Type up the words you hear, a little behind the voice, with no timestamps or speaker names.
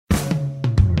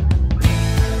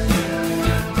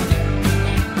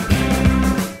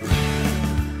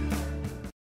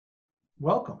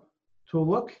Welcome to a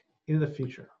look into the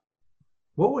future.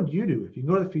 What would you do if you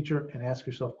can go to the future and ask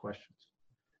yourself questions?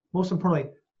 Most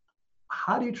importantly,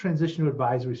 how do you transition to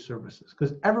advisory services?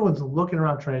 Because everyone's looking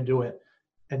around trying to do it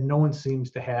and no one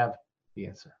seems to have the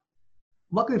answer.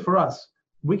 Luckily for us,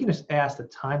 we can just ask the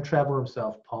time traveler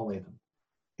himself, Paul Latham,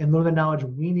 and learn the knowledge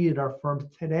we need at our firms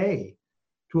today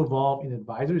to evolve in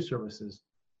advisory services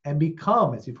and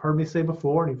become, as you've heard me say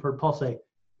before, and you've heard Paul say,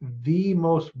 the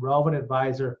most relevant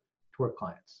advisor to our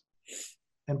clients.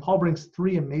 And Paul brings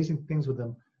three amazing things with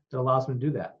him that allows him to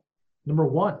do that. Number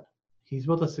one, he's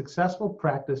built a successful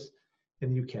practice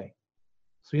in the UK.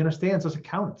 So he understands those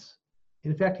accountants.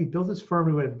 In fact, he built his firm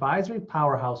into an advisory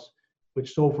powerhouse,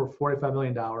 which sold for $45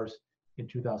 million in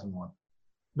 2001.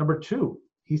 Number two,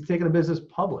 he's taken a business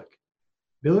public,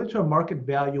 building it to a market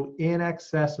value in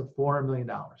excess of $400 million.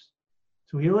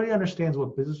 So he really understands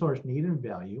what business owners need and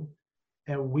value,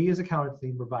 and we as accountants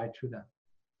need to provide to them.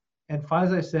 And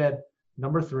finally, as I said,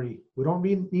 number three, we don't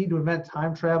need to invent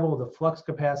time travel with a flux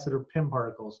capacitor PIM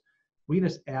particles. We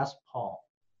just ask Paul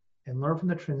and learn from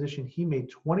the transition he made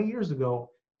 20 years ago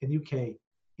in the UK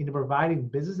into providing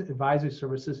business advisory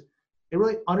services. It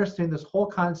really understands this whole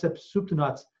concept, soup to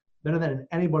nuts, better than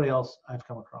anybody else I've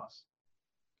come across.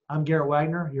 I'm Garrett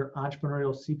Wagner, your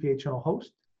entrepreneurial CPA channel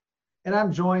host, and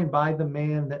I'm joined by the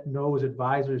man that knows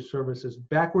advisory services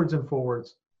backwards and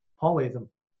forwards, Paul Latham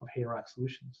of Hayden Rock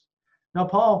Solutions. Now,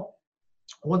 Paul,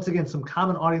 once again, some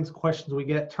common audience questions we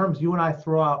get, terms you and I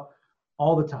throw out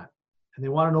all the time, and they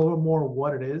want to know a little more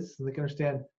what it is, so they can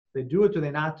understand they do it, do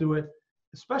they not do it,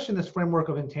 especially in this framework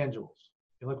of intangibles.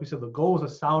 And like we said, the goal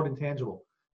is a solid intangible.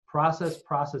 Process,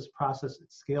 process, process,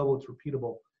 it's scalable, it's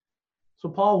repeatable. So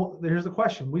Paul, here's the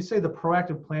question. We say the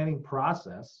proactive planning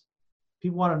process.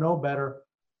 People want to know better,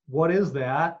 what is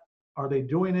that? Are they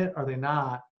doing it? Are they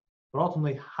not? But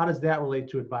ultimately, how does that relate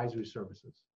to advisory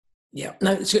services? Yeah,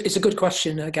 no, it's a good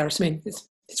question, Gareth. I mean,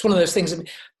 it's one of those things.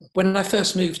 When I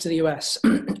first moved to the US,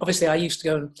 obviously I used to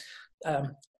go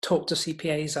and talk to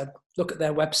CPAs. I'd look at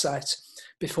their website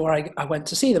before I went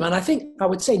to see them. And I think I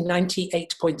would say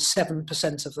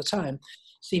 98.7% of the time,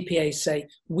 CPAs say,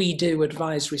 we do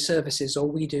advisory services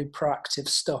or we do proactive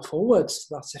stuff or words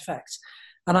to that effect.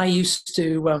 And I used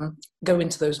to go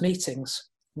into those meetings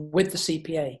with the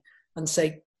CPA and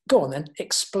say, go on then,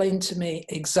 explain to me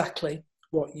exactly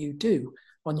what you do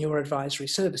on your advisory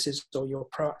services or your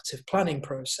proactive planning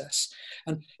process.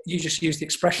 And you just use the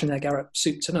expression there, Garrett,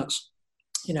 soup to nuts.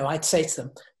 You know, I'd say to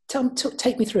them,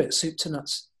 take me through it, soup to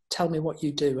nuts. Tell me what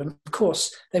you do. And of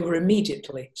course, they were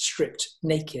immediately stripped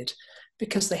naked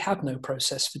because they had no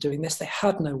process for doing this. They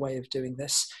had no way of doing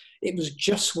this. It was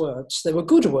just words. They were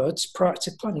good words.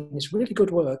 Proactive planning is really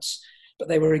good words, but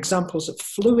they were examples of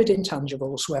fluid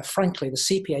intangibles where, frankly, the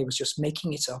CPA was just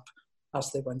making it up as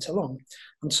they went along.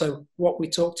 And so what we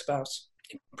talked about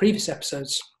in previous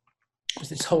episodes was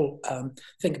this whole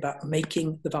thing about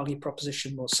making the value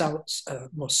proposition more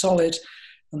solid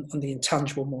and the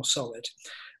intangible more solid.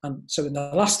 And so in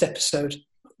the last episode,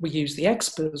 we used the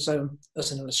expert zone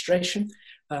as an illustration.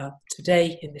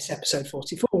 Today, in this episode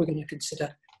 44, we're going to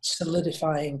consider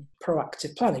solidifying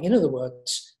proactive planning. In other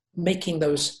words, making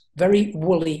those very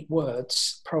woolly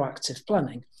words, proactive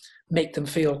planning, make them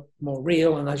feel more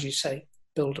real, and as you say,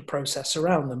 build a process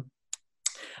around them.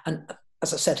 And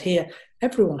as I said here,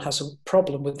 everyone has a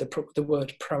problem with the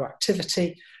word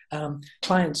proactivity.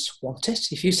 Clients want it.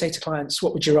 If you say to clients,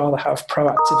 what would you rather have,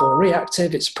 proactive or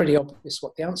reactive? It's pretty obvious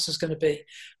what the answer is going to be.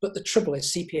 But the trouble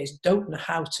is CPAs don't know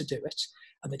how to do it,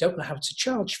 and they don't know how to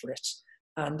charge for it.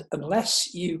 And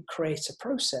unless you create a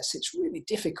process, it's really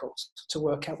difficult to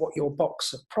work out what your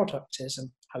box of product is and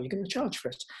how you're going to charge for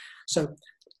it. So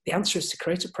the answer is to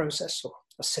create a process or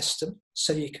a system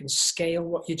so you can scale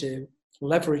what you do,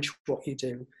 leverage what you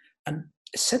do. And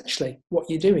essentially what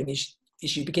you're doing is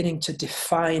you're beginning to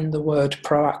define the word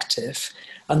proactive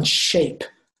and shape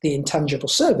the intangible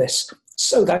service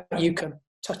so that you can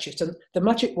touch it. And the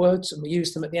magic words, and we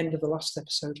used them at the end of the last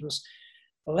episode, was,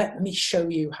 let me show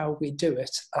you how we do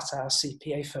it at our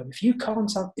CPA firm. If you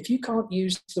can't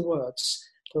use the words,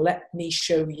 let me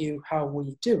show you how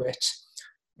we do it,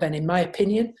 then in my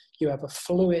opinion, you have a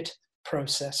fluid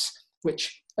process,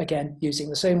 which, again, using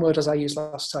the same word as I used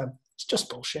last time, it's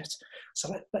just bullshit.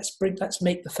 So let's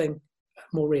make the thing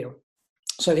more real.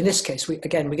 So in this case, we're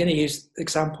going to use the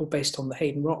example based on the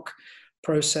Hayden Rock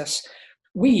process.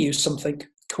 We use something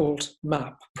called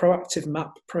MAP, proactive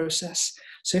MAP process.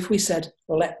 So if we said,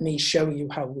 well, let me show you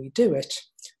how we do it,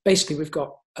 basically we've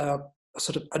got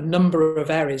sort of a number of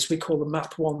areas. We call them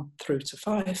MAP 1 through to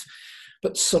 5.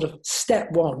 But sort of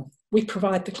step one, we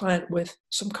provide the client with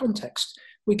some context.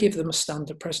 We give them a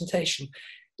standard presentation.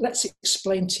 let's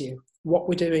explain to you what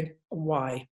we're doing and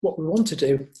why. What we want to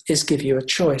do is give you a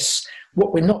choice.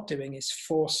 What we're not doing is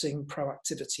forcing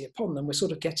proactivity upon them. We're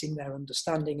sort of getting their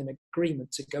understanding and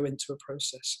agreement to go into a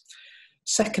process.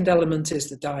 Second element is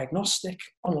the diagnostic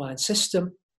online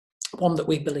system, one that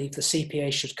we believe the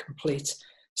CPA should complete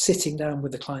sitting down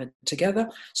with the client together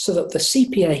so that the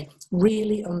CPA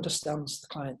really understands the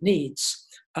client needs.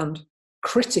 And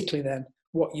critically then,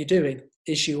 what you're doing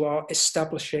is you are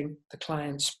establishing the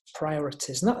client's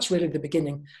priorities. And that's really the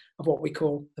beginning of what we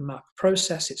call the MAP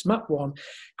process. It's MAP 1,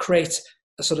 create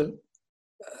a sort of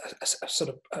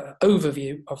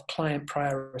overview of client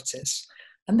priorities.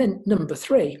 And then number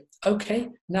 3, okay,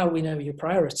 now we know your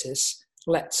priorities,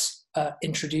 let's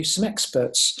introduce some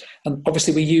experts. And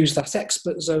obviously we use that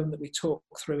expert zone that we talked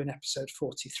through in episode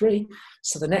 43.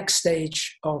 So the next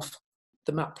stage of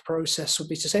the MAP process would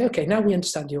be to say, okay, now we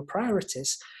understand your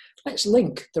priorities, let's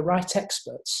link the right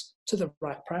experts to the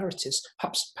right priorities,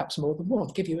 perhaps more than one,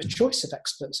 give you a choice of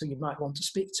experts who you might want to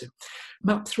speak to.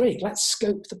 MAP 3, let's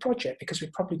scope the project because we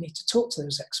probably need to talk to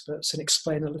those experts and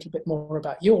explain a little bit more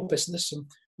about your business and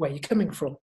where you're coming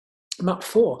from. MAP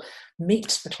 4,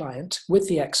 meet the client with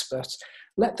the expert,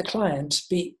 let the client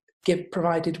be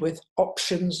provided with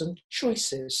options and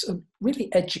choices and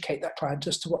really educate that client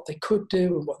as to what they could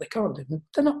do and what they can't do.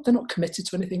 They're not committed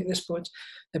to anything at this point.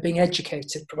 They're being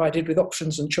educated, provided with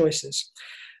options and choices.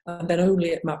 And then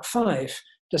only at MAP 5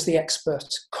 does the expert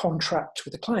contract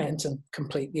with the client and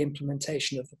complete the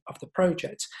implementation of the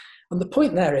project. And the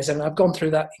point there is, and I've gone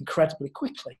through that incredibly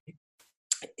quickly,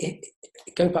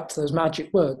 go back to those magic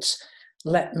words,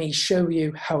 let me show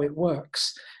you how it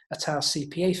works at our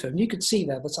CPA firm. You could see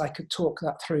there that I could talk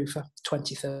that through for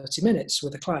 20, 30 minutes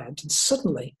with a client, and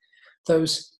suddenly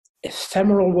those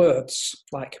ephemeral words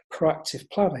like proactive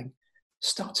planning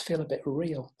start to feel a bit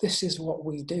real. This is what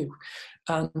we do.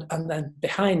 And then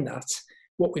behind that,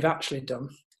 what we've actually done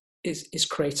is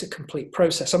create a complete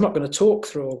process. I'm not going to talk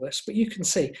through all this, but you can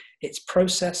see it's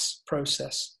process,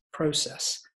 process,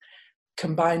 process,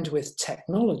 combined with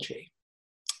technology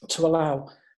to allow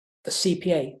the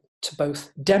CPA to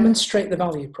both demonstrate the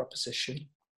value proposition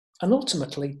and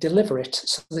ultimately deliver it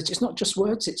so that it's not just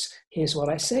words, it's here's what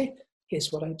I say,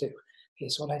 here's what I do,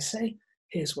 here's what I say,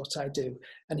 here's what I do.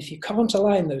 And if you can't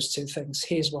align those two things,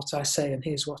 here's what I say and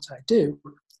here's what I do,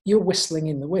 you're whistling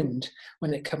in the wind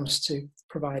when it comes to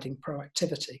providing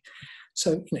proactivity.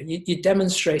 So you're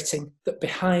demonstrating that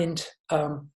behind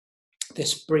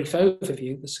this brief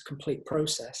overview, there's a complete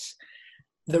process.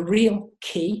 The real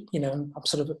key, I'm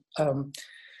sort of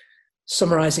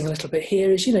summarizing a little bit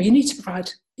here, is you need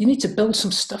to build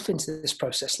some stuff into this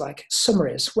process, like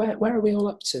summaries. Where are we all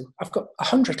up to? I've got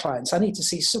 100 clients. I need to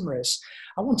see summaries.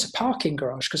 I want a parking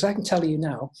garage because I can tell you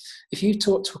now, if you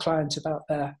talk to a client about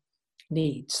their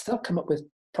needs, they'll come up with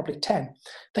probably 10.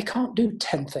 They can't do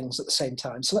 10 things at the same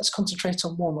time. So let's concentrate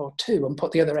on 1 or 2 and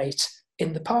put the other 8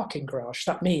 in the parking garage.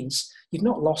 That means you've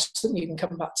not lost them. You can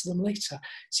come back to them later.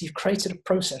 So you've created a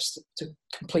process to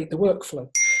complete the workflow.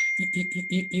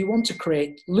 You want to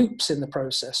create loops in the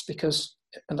process, because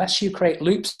unless you create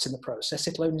loops in the process,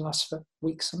 it'll only last for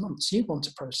weeks and months. You want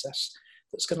a process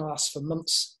that's going to last for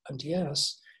months and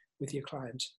years with your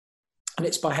client. And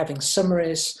it's by having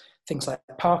summaries, things like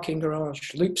parking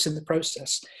garage, loops in the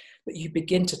process, that you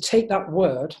begin to take that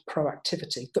word,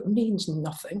 proactivity, that means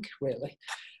nothing really,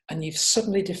 and you've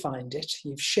suddenly defined it,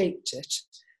 you've shaped it,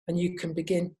 and you can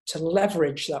begin to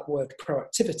leverage that word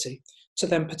proactivity to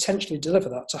then potentially deliver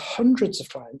that to hundreds of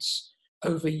clients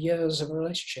over years of a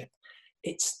relationship.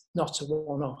 It's not a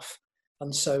one-off.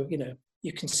 And so,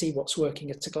 you can see what's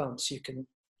working at a glance. You can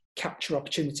capture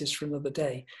opportunities for another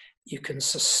day. You can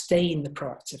sustain the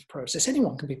proactive process.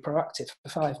 Anyone can be proactive for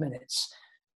 5 minutes.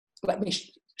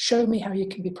 Show me how you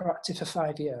can be proactive for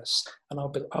 5 years, and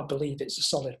I'll believe it's a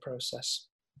solid process.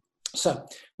 So,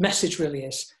 message really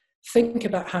is, think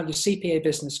about how your CPA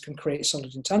business can create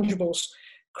solid intangibles,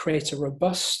 create a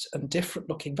robust and different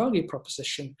looking value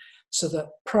proposition so that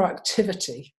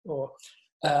proactivity, or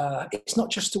it's not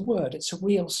just a word, it's a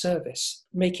real service.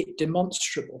 Make it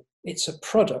demonstrable. It's a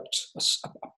product, a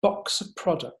box of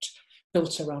product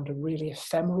built around a really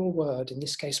ephemeral word, in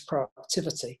this case,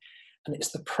 proactivity. And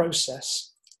it's the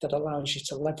process that allows you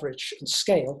to leverage and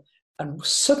scale. And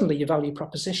suddenly your value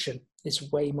proposition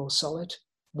is way more solid,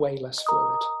 way less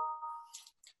fluid.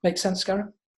 Make sense,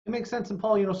 Gareth? It makes sense. And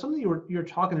Paul, something you're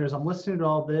talking there is I'm listening to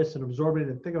all this and absorbing it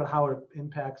and thinking about how it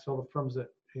impacts all the firms that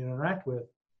you interact with.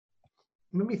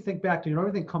 It made me think back to,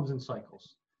 everything comes in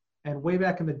cycles. And way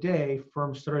back in the day,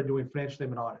 firms started doing financial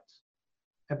statement audits.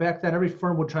 And back then, every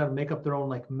firm would try to make up their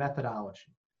own methodology.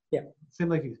 Yeah. It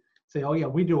seemed like you say, oh yeah,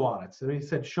 we do audits. And he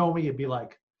said, show me, you'd be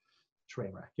like,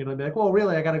 train wreck. You know, be like, well,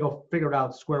 really, I got to go figure it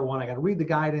out square one. I got to read the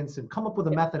guidance and come up with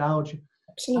a methodology,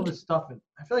 all Absolutely. this stuff. And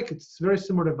I feel like it's very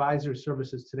similar to advisory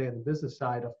services today on the business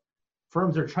side of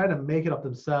firms are trying to make it up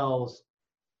themselves,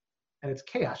 and it's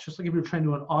chaos. Just like if you're trying to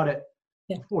do an audit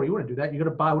before, you wouldn't do that. You got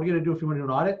to buy. What are you going to do if you want to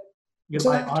do an audit? You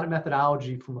got to buy audit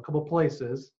methodology from a couple of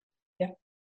places. Yeah.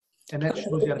 And that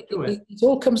shows you how to do it. It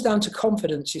all comes down to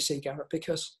confidence, you see, Garrett,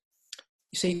 because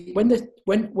you see, when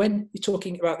you're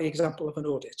talking about the example of an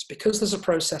audit, because there's a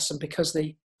process and because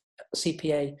the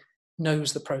CPA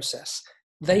knows the process,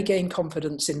 they gain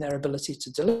confidence in their ability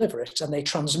to deliver it, and they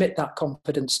transmit that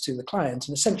confidence to the client.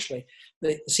 And essentially,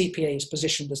 the CPA is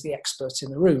positioned as the expert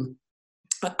in the room.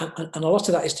 And a lot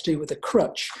of that is to do with the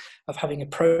crutch of having a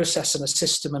process and a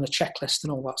system and a checklist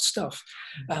and all that stuff.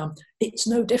 It's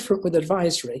no different with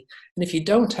advisory. And if you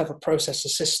don't have a process, a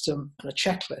system, and a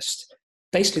checklist,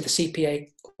 basically the CPA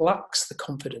lacks the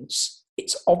confidence.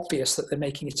 It's obvious that they're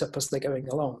making it up as they're going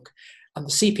along. And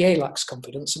the CPA lacks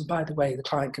confidence. And by the way, the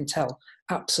client can tell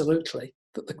absolutely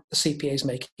that the CPA is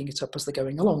making it up as they're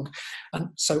going along. And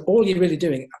so all you're really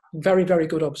doing, very, very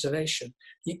good observation,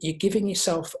 you're giving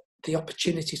yourself the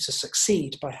opportunity to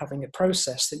succeed by having a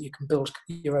process that you can build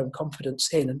your own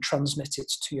confidence in and transmit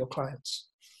it to your clients.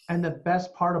 And the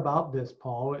best part about this,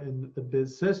 Paul, in the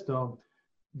biz system,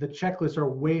 the checklists are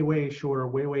way, way shorter,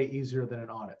 way, way easier than an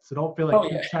audit. So don't feel like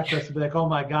checklists and be like, oh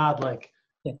my God, like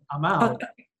I'm out.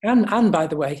 And by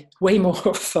the way, way more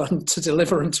fun to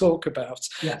deliver and talk about.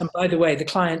 Yes. And by the way, the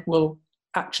client will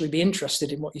actually be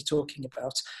interested in what you're talking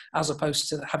about, as opposed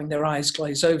to having their eyes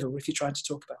glaze over if you're trying to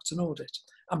talk about an audit.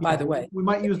 And by the way, we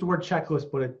might use the word checklist,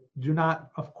 but do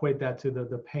not equate that to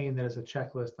the pain that is a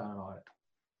checklist on an audit.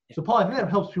 So Paul, I think that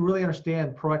helps you really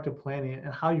understand proactive planning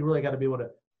and how you really got to be able to,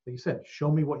 like you said,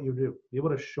 show me what you do, be able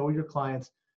to show your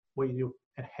clients what you do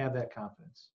and have that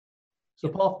confidence. So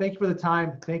Paul, thank you for the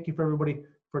time. Thank you for everybody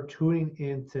for tuning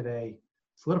in today.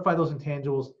 Solidify those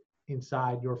intangibles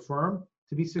inside your firm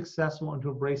to be successful and to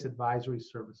embrace advisory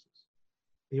services.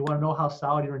 If you want to know how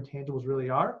solid your intangibles really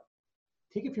are,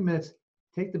 take a few minutes,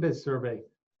 take the biz survey,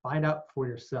 find out for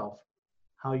yourself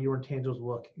how your intangibles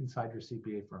look inside your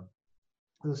CPA firm.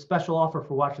 There's a special offer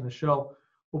for watching the show.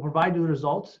 We'll provide you the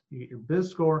results, you get your biz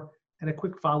score, and a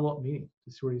quick follow-up meeting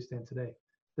to see where you stand today.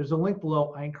 There's a link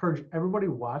below. I encourage everybody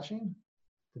watching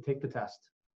to take the test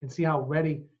and see how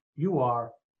ready you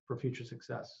are for future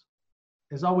success.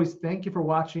 As always, thank you for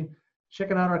watching,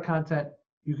 checking out our content.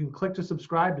 You can click to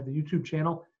subscribe to the YouTube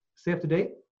channel, stay up to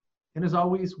date. And as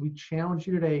always, we challenge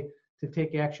you today to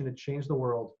take action to change the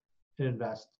world and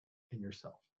invest in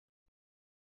yourself.